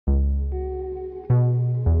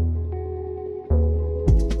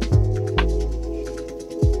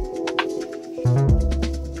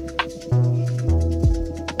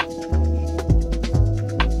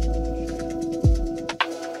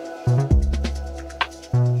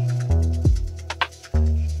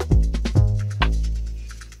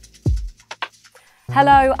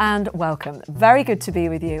Hello and welcome. Very good to be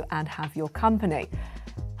with you and have your company.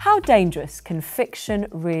 How dangerous can fiction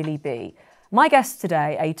really be? My guest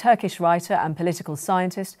today, a Turkish writer and political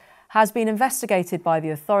scientist, has been investigated by the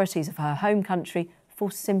authorities of her home country for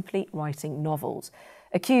simply writing novels.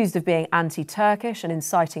 Accused of being anti-Turkish and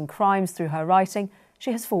inciting crimes through her writing,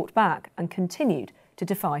 she has fought back and continued to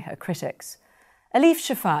defy her critics. Elif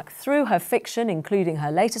Shafak, through her fiction, including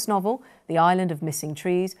her latest novel, The Island of Missing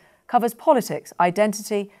Trees, covers politics,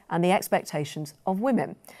 identity and the expectations of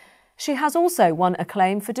women. She has also won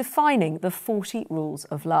acclaim for defining the 40 rules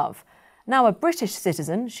of love. Now a British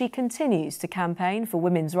citizen, she continues to campaign for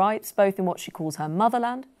women's rights, both in what she calls her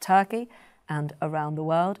motherland, Turkey, and around the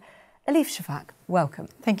world. Elif Shafak, welcome.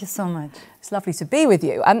 Thank you so much. It's lovely to be with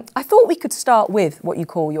you. I thought we could start with what you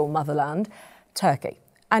call your motherland, Turkey.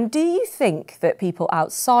 And do you think that people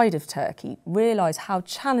outside of Turkey realise how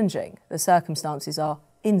challenging the circumstances are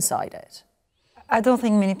inside it? I don't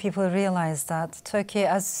think many people realise that. Turkey,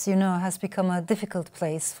 as you know, has become a difficult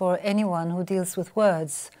place for anyone who deals with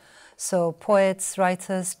words. So poets,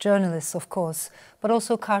 writers, journalists, of course, but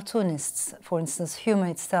also cartoonists. For instance, humour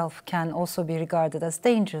itself can also be regarded as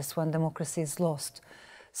dangerous when democracy is lost.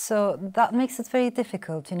 So that makes it very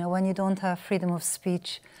difficult, when you don't have freedom of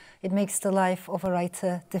speech. It makes the life of a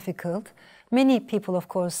writer difficult. Many people, of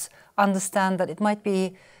course, understand that it might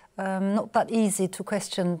be not that easy to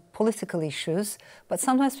question political issues, but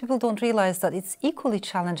sometimes people don't realize that it's equally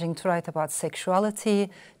challenging to write about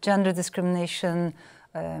sexuality, gender discrimination,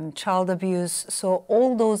 child abuse. So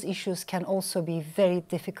all those issues can also be very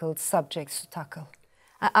difficult subjects to tackle.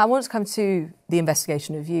 I want to come to the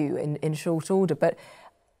investigation of you in short order, but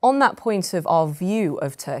on that point of our view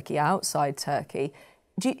of Turkey outside Turkey,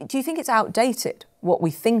 do you think it's outdated, what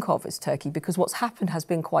we think of as Turkey, because what's happened has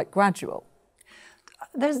been quite gradual?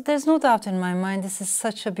 There's no doubt in my mind. This is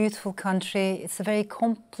such a beautiful country. It's a very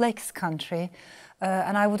complex country.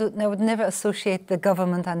 And I would never associate the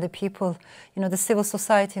government and the people. The civil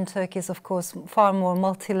society in Turkey is, of course, far more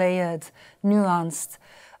multi-layered, nuanced.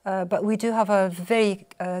 But we do have a very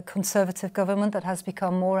conservative government that has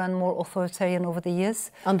become more and more authoritarian over the years.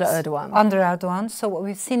 Under Erdogan. Under Erdogan. So what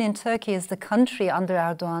we've seen in Turkey is the country under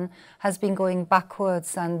Erdogan has been going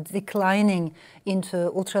backwards and declining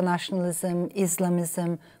into ultranationalism,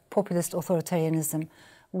 Islamism, populist authoritarianism.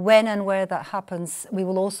 When and where that happens, we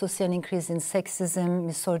will also see an increase in sexism,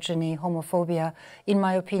 misogyny, homophobia. In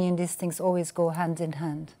my opinion, these things always go hand in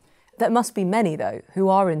hand. There must be many, though, who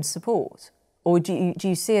are in support. Or do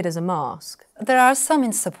you see it as a mask? There are some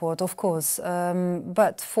in support, of course,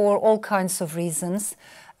 but for all kinds of reasons.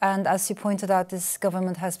 And as you pointed out, this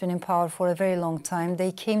government has been in power for a very long time.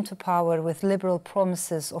 They came to power with liberal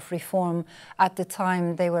promises of reform. At the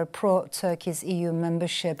time, they were pro-Turkey's EU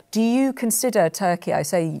membership. Do you consider Turkey, I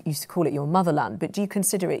say you used to call it your motherland, but do you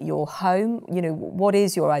consider it your home? What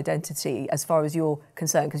is your identity as far as you're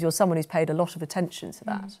concerned? Because you're someone who's paid a lot of attention to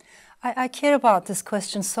that. I care about this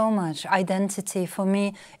question so much. Identity, for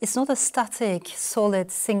me, it's not a static,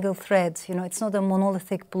 solid, single thread. It's not a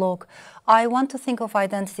monolithic block. I want to think of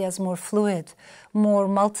identity as more fluid, more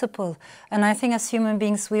multiple. And I think as human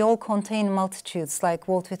beings, we all contain multitudes, like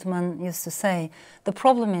Walt Whitman used to say. The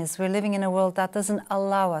problem is we're living in a world that doesn't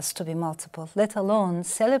allow us to be multiple, let alone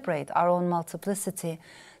celebrate our own multiplicity.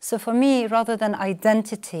 So for me, rather than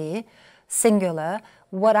identity, singular,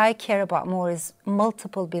 what I care about more is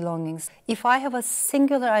multiple belongings. If I have a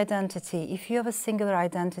singular identity, if you have a singular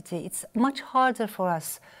identity, it's much harder for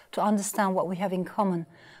us to understand what we have in common.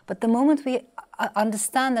 But the moment we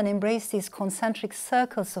understand and embrace these concentric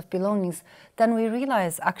circles of belongings, then we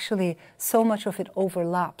realize actually so much of it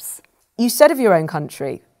overlaps. You said of your own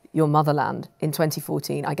country, your motherland, in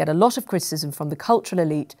 2014, I get a lot of criticism from the cultural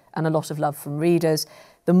elite and a lot of love from readers.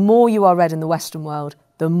 The more you are read in the Western world,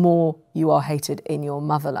 the more you are hated in your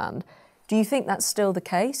motherland. Do you think that's still the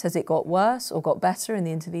case? Has it got worse or got better in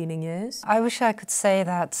the intervening years? I wish I could say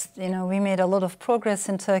that, we made a lot of progress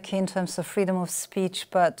in Turkey in terms of freedom of speech,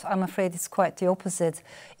 but I'm afraid it's quite the opposite.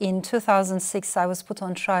 In 2006, I was put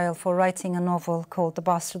on trial for writing a novel called The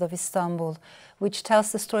Bastard of Istanbul, which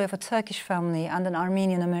tells the story of a Turkish family and an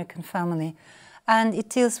Armenian-American family. And it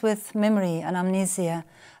deals with memory and amnesia.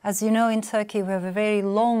 As you know, in Turkey, we have a very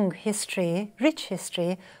long history, rich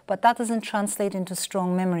history, but that doesn't translate into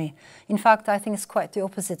strong memory. In fact, I think it's quite the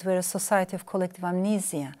opposite. We're a society of collective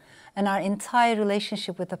amnesia, and our entire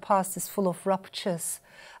relationship with the past is full of ruptures.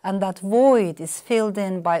 And that void is filled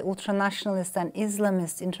in by ultranationalist and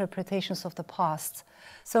Islamist interpretations of the past.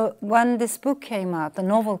 So when this book came out, the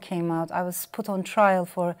novel came out, I was put on trial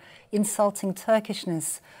for insulting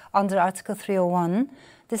Turkishness under Article 301.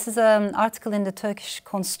 This is an article in the Turkish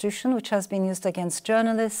constitution which has been used against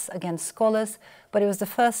journalists, against scholars, but it was the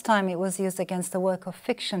first time it was used against a work of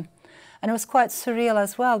fiction. And it was quite surreal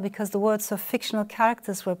as well, because the words of fictional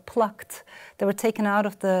characters were plucked. They were taken out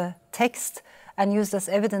of the text and used as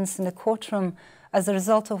evidence in the courtroom, as a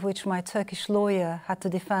result of which my Turkish lawyer had to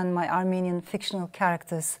defend my Armenian fictional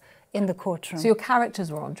characters in the courtroom. So your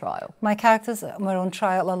characters were on trial? My characters were on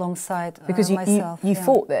trial alongside myself. You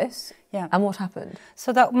fought this? Yeah. And what happened?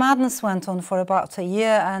 So that madness went on for about a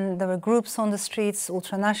year, and there were groups on the streets,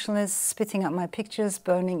 ultranationalists, spitting at my pictures,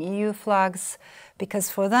 burning EU flags, because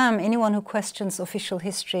for them, anyone who questions official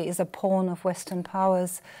history is a pawn of Western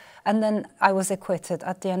powers. And then I was acquitted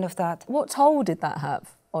at the end of that. What toll did that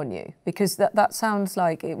have on you? Because that sounds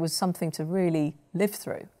like it was something to really live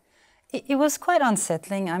through. It was quite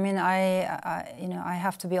unsettling. I mean, I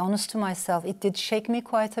have to be honest to myself. It did shake me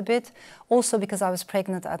quite a bit, also because I was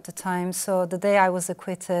pregnant at the time. So the day I was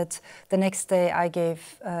acquitted, the next day I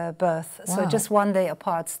gave birth. Wow. So just one day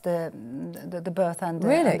apart, the birth and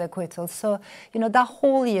the acquittal. So, that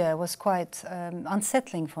whole year was quite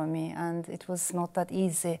unsettling for me, and it was not that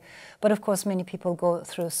easy. But of course, many people go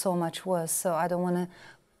through so much worse, so I don't want to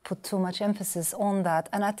put too much emphasis on that.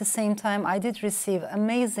 And at the same time, I did receive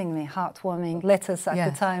amazingly heartwarming letters at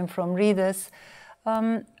the time from readers.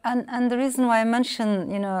 And the reason why I mention,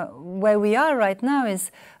 where we are right now is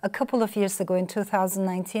a couple of years ago in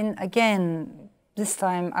 2019, again, this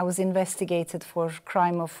time I was investigated for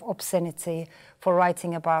crime of obscenity, for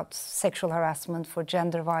writing about sexual harassment, for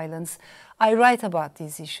gender violence. I write about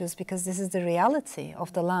these issues because this is the reality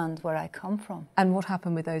of the land where I come from. And what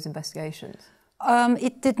happened with those investigations?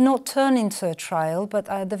 It did not turn into a trial, but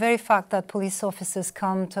the very fact that police officers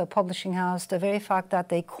come to a publishing house, the very fact that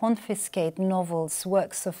they confiscate novels,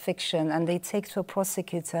 works of fiction, and they take to a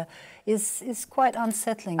prosecutor is quite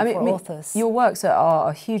unsettling for authors. Your works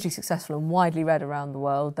are hugely successful and widely read around the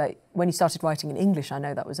world. When you started writing in English, I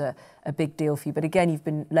know that was a big deal for you, but again, you've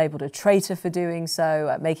been labelled a traitor for doing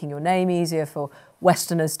so, making your name easier for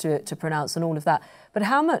Westerners to pronounce and all of that. But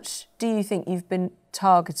how much do you think you've been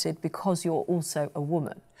targeted because you're also a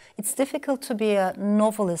woman? It's difficult to be a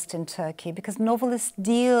novelist in Turkey because novelists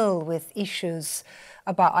deal with issues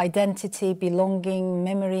about identity, belonging,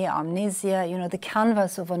 memory, amnesia. The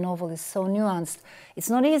canvas of a novel is so nuanced. It's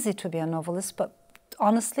not easy to be a novelist, but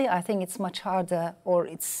honestly, I think it's much harder, or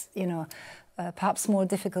it's, perhaps more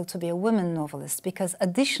difficult to be a women novelist, because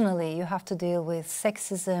additionally you have to deal with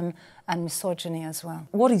sexism and misogyny as well.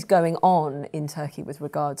 What is going on in Turkey with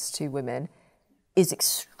regards to women is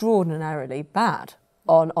extraordinarily bad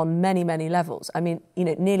on many, many levels. I mean,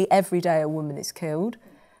 nearly every day a woman is killed.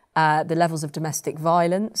 The levels of domestic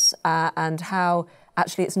violence and how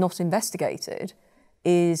actually it's not investigated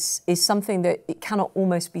is something that it cannot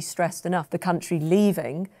almost be stressed enough. The country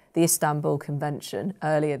leaving the Istanbul Convention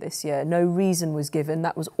earlier this year, no reason was given.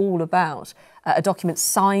 That was all about a document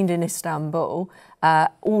signed in Istanbul,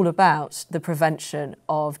 all about the prevention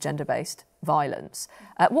of gender-based violence.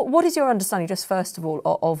 What is your understanding, just first of all,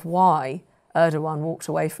 of why Erdogan walked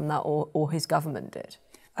away from that, or his government did?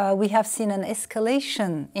 We have seen an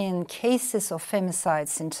escalation in cases of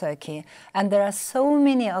femicides in Turkey, and there are so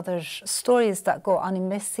many other stories that go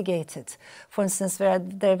uninvestigated. For instance, there are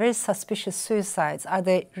very suspicious suicides. Are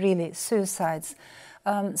they really suicides?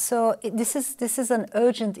 This is an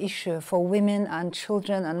urgent issue for women and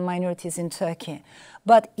children and minorities in Turkey.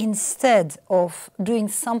 But instead of doing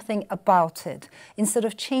something about it, instead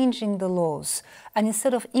of changing the laws, and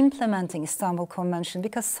instead of implementing Istanbul Convention,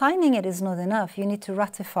 because signing it is not enough, you need to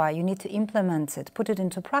ratify, you need to implement it, put it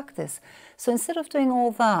into practice. So instead of doing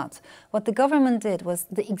all that, what the government did was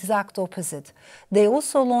the exact opposite. They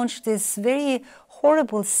also launched this very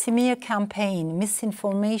horrible smear campaign,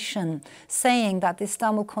 misinformation, saying that the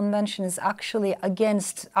Istanbul Convention is actually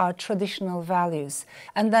against our traditional values.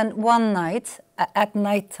 And then one night, at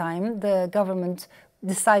nighttime, the government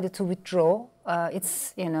decided to withdraw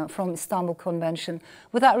from Istanbul Convention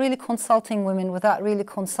without really consulting women, without really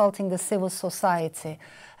consulting the civil society.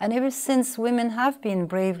 And ever since, women have been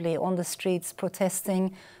bravely on the streets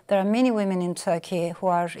protesting. There are many women in Turkey who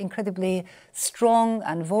are incredibly strong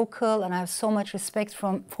and vocal, and I have so much respect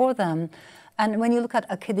for them. And when you look at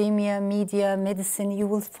academia, media, medicine, you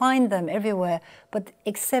will find them everywhere, but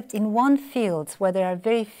except in one field where there are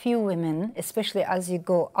very few women, especially as you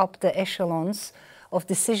go up the echelons of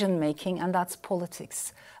decision-making, and that's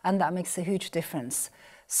politics. And that makes a huge difference.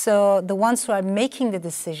 So the ones who are making the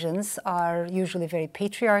decisions are usually very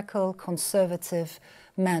patriarchal, conservative,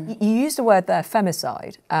 men. You used the word there,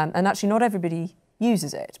 femicide, and actually not everybody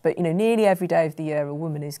uses it, but nearly every day of the year a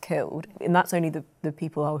woman is killed, and that's only the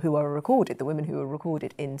people who are recorded, the women who are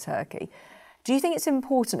recorded in Turkey. Do you think it's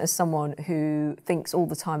important, as someone who thinks all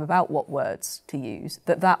the time about what words to use,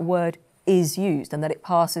 that word is used and that it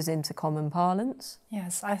passes into common parlance?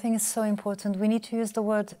 Yes, I think it's so important. We need to use the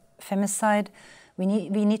word femicide, we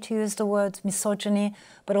need to use the word misogyny,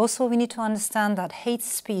 but also we need to understand that hate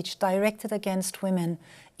speech directed against women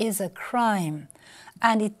is a crime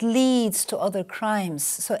and it leads to other crimes.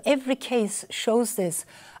 So every case shows this.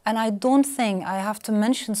 And I don't think I have to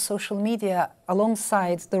mention social media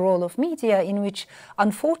alongside the role of media, in which,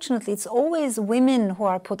 unfortunately, it's always women who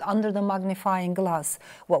are put under the magnifying glass.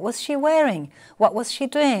 What was she wearing? What was she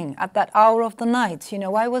doing at that hour of the night?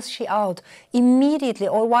 Why was she out? Immediately,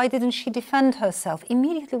 or why didn't she defend herself?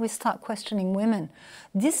 Immediately we start questioning women.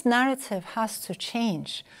 This narrative has to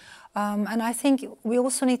change. And I think we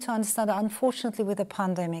also need to understand that, unfortunately, with the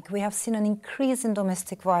pandemic, we have seen an increase in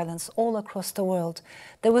domestic violence all across the world.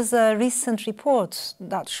 There was a recent report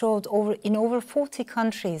that showed in over 40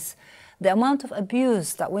 countries, the amount of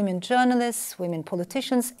abuse that women journalists, women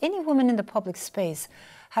politicians, any women in the public space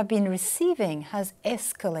have been receiving has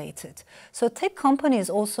escalated. So tech companies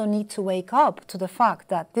also need to wake up to the fact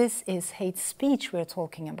that this is hate speech we're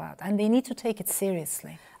talking about, and they need to take it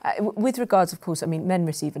seriously. With regards, of course, men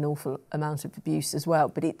receive an awful amount of abuse as well,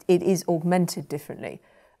 but it is augmented differently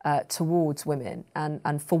towards women,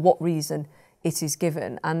 and for what reason it is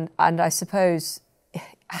given. And I suppose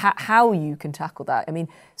how you can tackle that.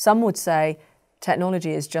 Some would say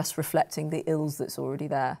technology is just reflecting the ills that's already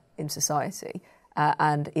there in society.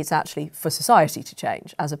 And it's actually for society to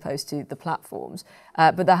change as opposed to the platforms.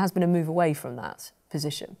 But there has been a move away from that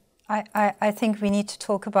position. I think we need to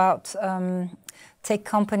talk about tech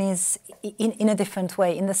companies in a different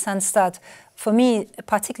way, in the sense that, for me,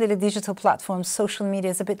 particularly digital platforms, social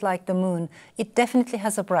media is a bit like the moon. It definitely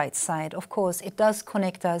has a bright side. Of course, it does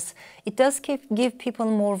connect us. It does give people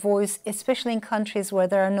more voice, especially in countries where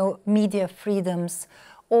there are no media freedoms,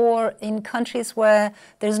 or in countries where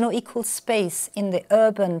there's no equal space in the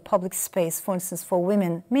urban public space. For instance, for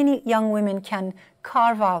women, many young women can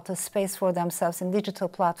carve out a space for themselves in digital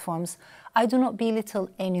platforms. I do not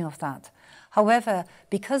belittle any of that. However,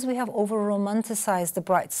 because we have over-romanticized the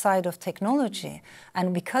bright side of technology,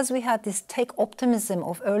 and because we had this tech optimism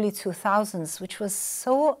of early 2000s, which was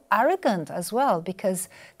so arrogant as well, because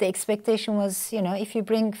the expectation was, if you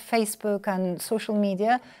bring Facebook and social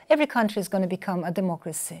media, every country is going to become a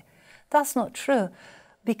democracy. That's not true.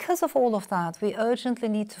 Because of all of that, we urgently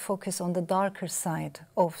need to focus on the darker side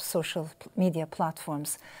of social media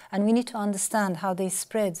platforms. And we need to understand how they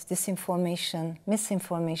spread disinformation,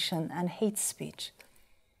 misinformation, and hate speech.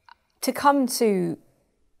 To come to,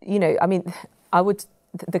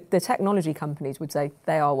 the technology companies would say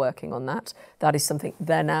they are working on that. That is something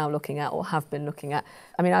they're now looking at or have been looking at.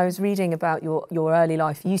 I was reading about your early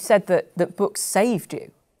life. You said that books saved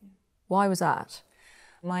you. Why was that?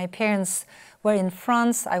 My parents were in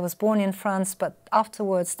France. I was born in France, but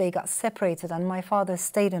afterwards they got separated and my father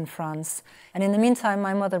stayed in France. And in the meantime,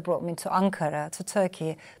 my mother brought me to Ankara, to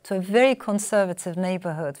Turkey, to a very conservative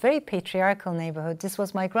neighborhood, very patriarchal neighborhood. This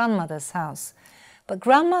was my grandmother's house. But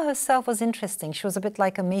grandma herself was interesting. She was a bit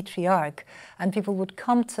like a matriarch, and people would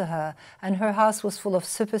come to her, and her house was full of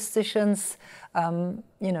superstitions,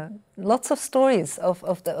 lots of stories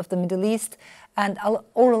of the Middle East and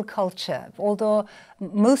oral culture. Although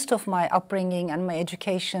most of my upbringing and my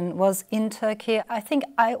education was in Turkey, I think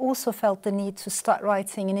I also felt the need to start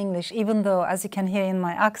writing in English, even though, as you can hear in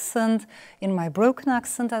my accent, in my broken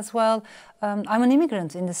accent as well, I'm an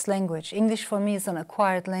immigrant in this language. English for me is an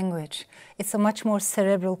acquired language. It's a much more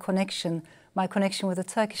cerebral connection. My connection with the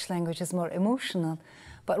Turkish language is more emotional.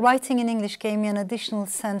 But writing in English gave me an additional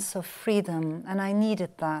sense of freedom, and I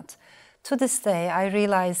needed that. To this day, I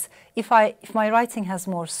realize if my writing has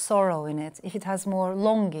more sorrow in it, if it has more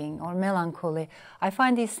longing or melancholy, I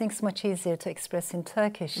find these things much easier to express in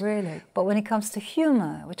Turkish. Really? But when it comes to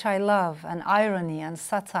humor, which I love, and irony and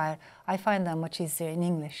satire, I find them much easier in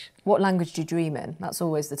English. What language do you dream in? That's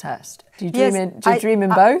always the test. Do you dream in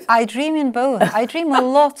both? both? I dream in both. I dream a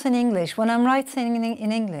lot in English. When I'm writing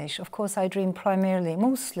in English, of course, I dream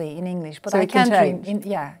mostly in English. But so I can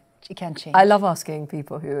dream. It can change. I love asking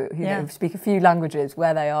people who speak a few languages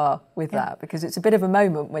where they are with that, because it's a bit of a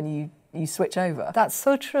moment when you switch over. That's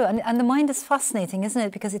so true. And the mind is fascinating, isn't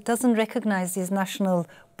it? Because it doesn't recognize these national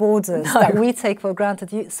borders that we take for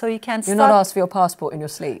granted. You're not asked for your passport in your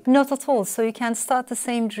sleep. Not at all. So you can start the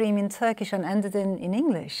same dream in Turkish and end it in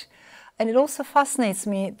English. And it also fascinates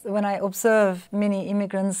me when I observe many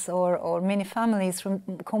immigrants or many families from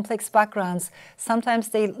complex backgrounds. Sometimes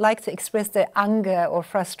they like to express their anger or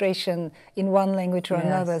frustration in one language or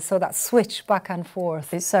another, so that switch back and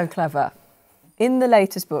forth. It's so clever. In the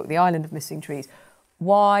latest book, The Island of Missing Trees,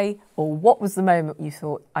 why or what was the moment you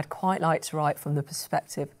thought, I'd quite like to write from the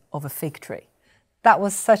perspective of a fig tree? That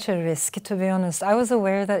was such a risk, to be honest. I was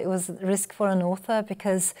aware that it was a risk for an author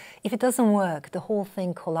because if it doesn't work, the whole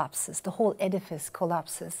thing collapses, the whole edifice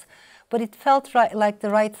collapses. But it felt like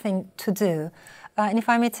the right thing to do. And if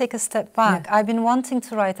I may take a step back, I've been wanting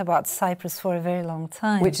to write about Cyprus for a very long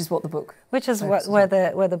time. Which is what the book... Which is where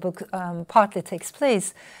the book partly takes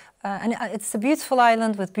place. And it's a beautiful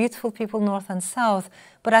island with beautiful people north and south,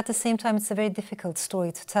 but at the same time it's a very difficult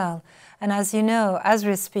story to tell. And as you know, as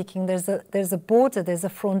we're speaking, there's a border, there's a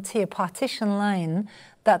frontier, partition line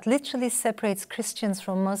that literally separates Christians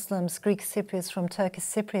from Muslims, Greek Cypriots from Turkish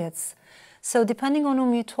Cypriots. So depending on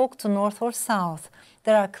whom you talk to, north or south,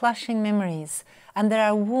 there are clashing memories and there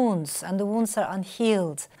are wounds, and the wounds are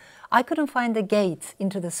unhealed. I couldn't find a gate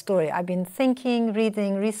into the story. I've been thinking,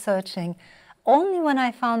 reading, researching. Only when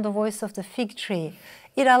I found the voice of the fig tree,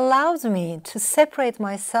 it allowed me to separate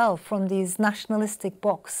myself from these nationalistic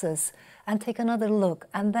boxes and take another look.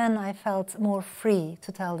 And then I felt more free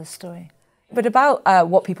to tell the story. But about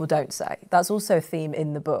what people don't say, that's also a theme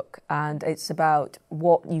in the book. And it's about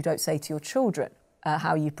what you don't say to your children,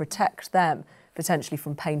 how you protect them potentially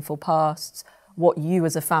from painful pasts, what you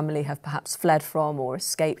as a family have perhaps fled from or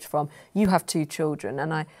escaped from. You have 2 children,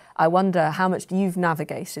 and I wonder how much you've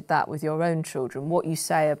navigated that with your own children, what you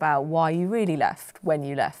say about why you really left when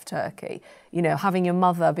you left Turkey. You know, having your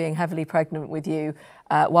mother being heavily pregnant with you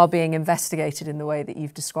while being investigated in the way that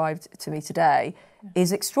you've described to me today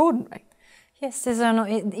is extraordinary. Yes, these are not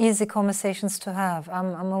easy conversations to have.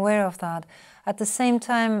 I'm aware of that. At the same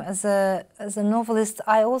time, as a novelist,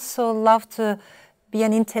 I also love to be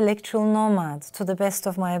an intellectual nomad to the best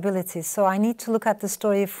of my abilities. So I need to look at the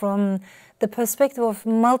story from the perspective of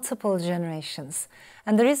multiple generations.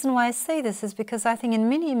 And the reason why I say this is because I think in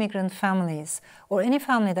many immigrant families, or any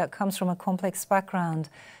family that comes from a complex background,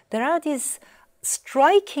 there are these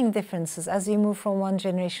striking differences as you move from one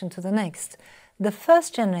generation to the next. The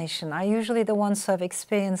first generation are usually the ones who have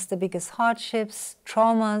experienced the biggest hardships,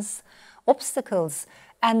 traumas, obstacles,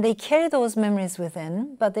 and they carry those memories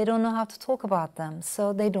within, but they don't know how to talk about them,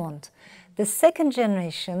 so they don't. The second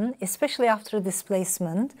generation, especially after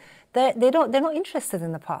displacement, they're not interested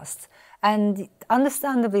in the past. And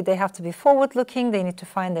understandably, they have to be forward-looking, they need to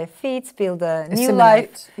find their feet, build a new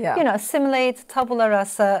life, assimilate, tabula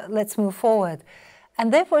rasa, let's move forward.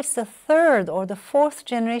 And therefore, it's the third or the fourth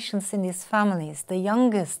generations in these families, the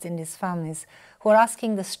youngest in these families, who are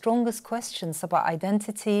asking the strongest questions about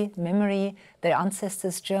identity, memory, their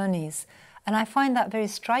ancestors' journeys. And I find that very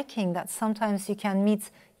striking, that sometimes you can meet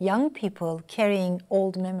young people carrying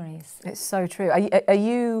old memories. It's so true.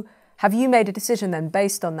 Have you made a decision then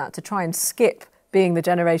based on that to try and skip being the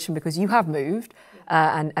generation, because you have moved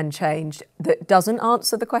and changed, that doesn't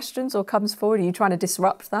answer the questions or comes forward? Are you trying to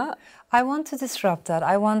disrupt that? I want to disrupt that.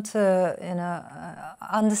 I want to,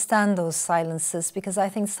 understand those silences, because I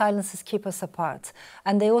think silences keep us apart.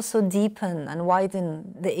 And they also deepen and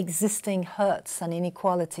widen the existing hurts and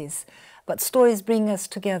inequalities. But stories bring us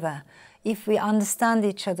together. If we understand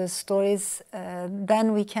each other's stories,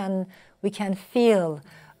 then we can feel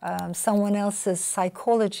someone else's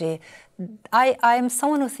psychology. I am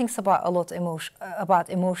someone who thinks about about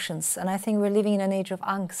emotions, and I think we're living in an age of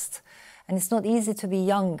angst. And it's not easy to be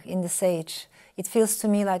young in this age. It feels to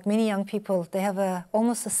me like many young people, they have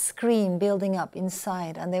almost a scream building up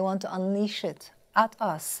inside, and they want to unleash it at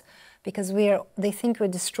us because they think we're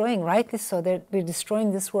destroying, rightly so, we're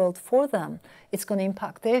destroying this world for them. It's going to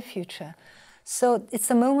impact their future. So it's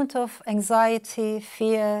a moment of anxiety,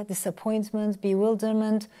 fear, disappointment,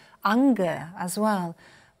 bewilderment, anger as well.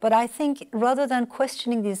 But I think rather than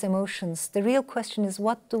questioning these emotions, the real question is,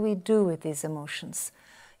 what do we do with these emotions?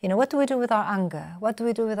 What do we do with our anger? What do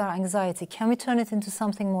we do with our anxiety? Can we turn it into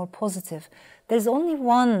something more positive? There's only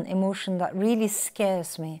one emotion that really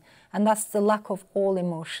scares me, and that's the lack of all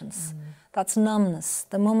emotions. That's numbness.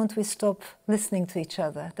 The moment we stop listening to each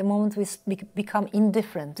other, the moment we become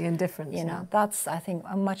indifferent. The indifference, that's, I think,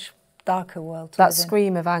 a much darker world to live in. That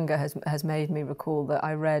scream of anger has made me recall that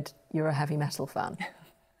I read you're a heavy metal fan.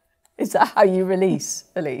 Is that how you release,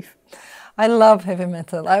 Elif? I love heavy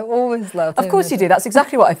metal. I always loved heavy metal. Of course you do. That's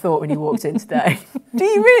exactly what I thought when you walked in today. Do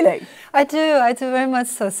you really? I do very much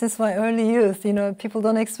so. Since my early youth, people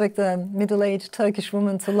don't expect a middle-aged Turkish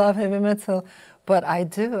woman to love heavy metal. but I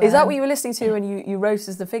do. Is that what you were listening to when you wrote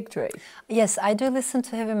as the Fig Tree? Yes, I do listen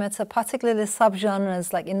to heavy metal, particularly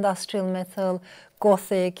subgenres like industrial metal,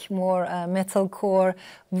 gothic, more metalcore,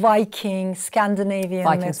 Viking, Scandinavian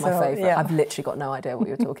Viking's metal. my favourite. Yeah. I've literally got no idea what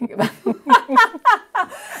you're talking about.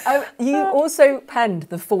 You also penned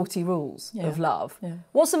the 40 Rules of Love. Yeah.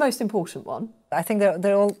 What's the most important one? I think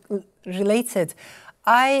they're all related.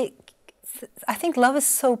 I think love is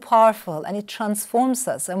so powerful and it transforms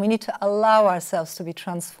us, and we need to allow ourselves to be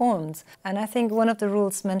transformed. And I think one of the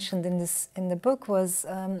rules mentioned in the book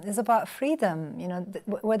is about freedom. You know,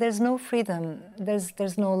 where there's no freedom,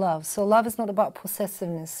 there's no love. So love is not about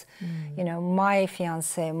possessiveness. You know, my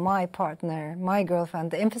fiancé, my partner, my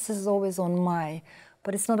girlfriend. The emphasis is always on my,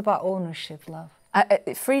 but it's not about ownership. Love.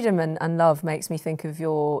 Freedom and love makes me think of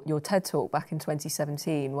your TED Talk back in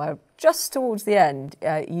 2017, where just towards the end,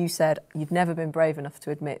 you said you'd never been brave enough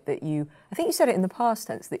to admit that I think you said it in the past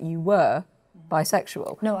tense, that you were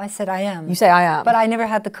bisexual. No, I said I am. You say I am. But I never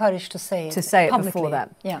had the courage to say it. To say it publicly. before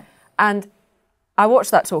then. Yeah. And I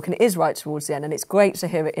watched that talk, and it is right towards the end, and it's great to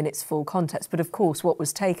hear it in its full context. But of course, what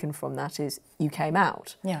was taken from that is you came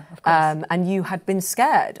out. Yeah, of course. And you had been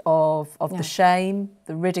scared of the shame,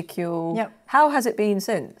 the ridicule. Yeah. How has it been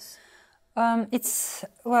since?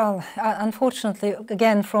 Unfortunately,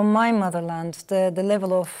 again, from my motherland, the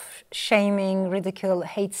level of shaming, ridicule,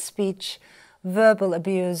 hate speech, verbal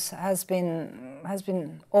abuse has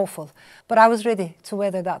been awful. But I was ready to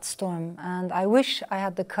weather that storm, and I wish I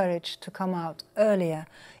had the courage to come out earlier,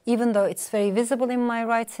 even though it's very visible in my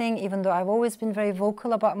writing, even though I've always been very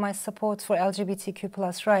vocal about my support for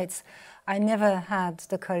LGBTQ+ rights. I never had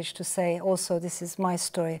the courage to say, also, this is my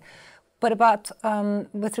story. But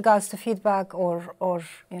with regards to feedback or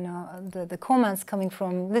you know, the comments coming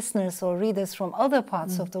from listeners or readers from other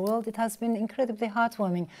parts of the world, it has been incredibly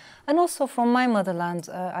heartwarming. And also from my motherland,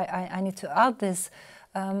 I need to add this,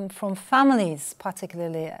 from families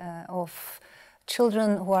particularly of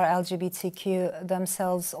children who are LGBTQ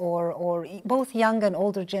themselves, or both young and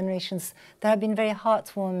older generations. There have been very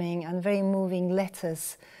heartwarming and very moving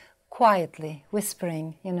letters, quietly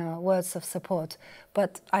whispering, you know, words of support.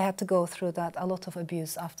 But I had to go through that, a lot of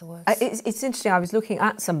abuse afterwards. It's interesting. I was looking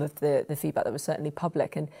at some of the feedback that was certainly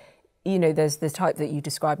public, and you know, there's the type that you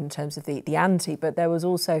described in terms of the anti, but there was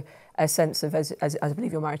also a sense of, as I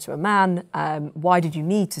believe you're married to a man, why did you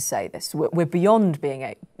need to say this? We're beyond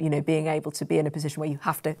being able to be in a position where you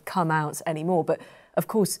have to come out anymore. But of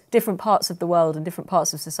course, different parts of the world and different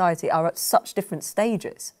parts of society are at such different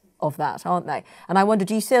stages of that, aren't they? And I wonder,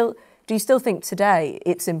 do you still think today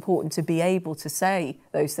it's important to be able to say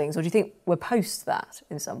those things, or do you think we're post that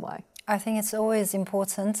in some way? I think it's always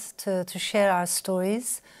important to share our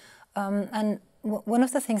stories. And one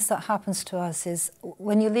of the things that happens to us is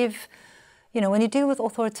when you live, you know, when you deal with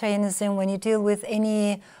authoritarianism, when you deal with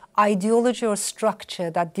any ideology or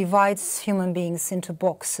structure that divides human beings into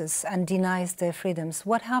boxes and denies their freedoms,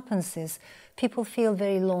 what happens is people feel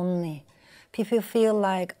very lonely. People feel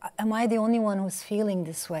like, am I the only one who's feeling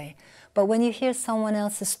this way? But when you hear someone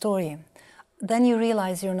else's story, then you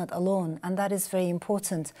realize you're not alone, and that is very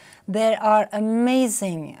important. There are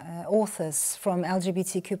amazing authors from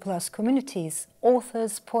LGBTQ+ communities,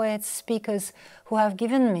 authors, poets, speakers, who have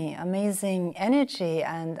given me amazing energy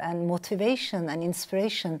and motivation and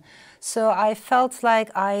inspiration. So I felt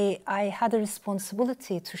like I had a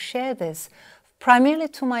responsibility to share this, primarily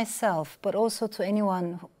to myself, but also to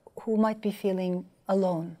anyone who might be feeling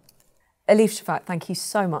alone. Elif Shafak, thank you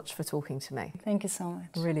so much for talking to me. Thank you so much.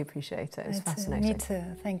 I really appreciate it. It was fascinating. Me too.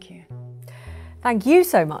 Thank you. Thank you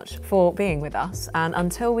so much for being with us. And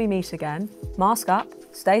until we meet again, mask up,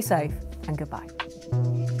 stay safe, and goodbye.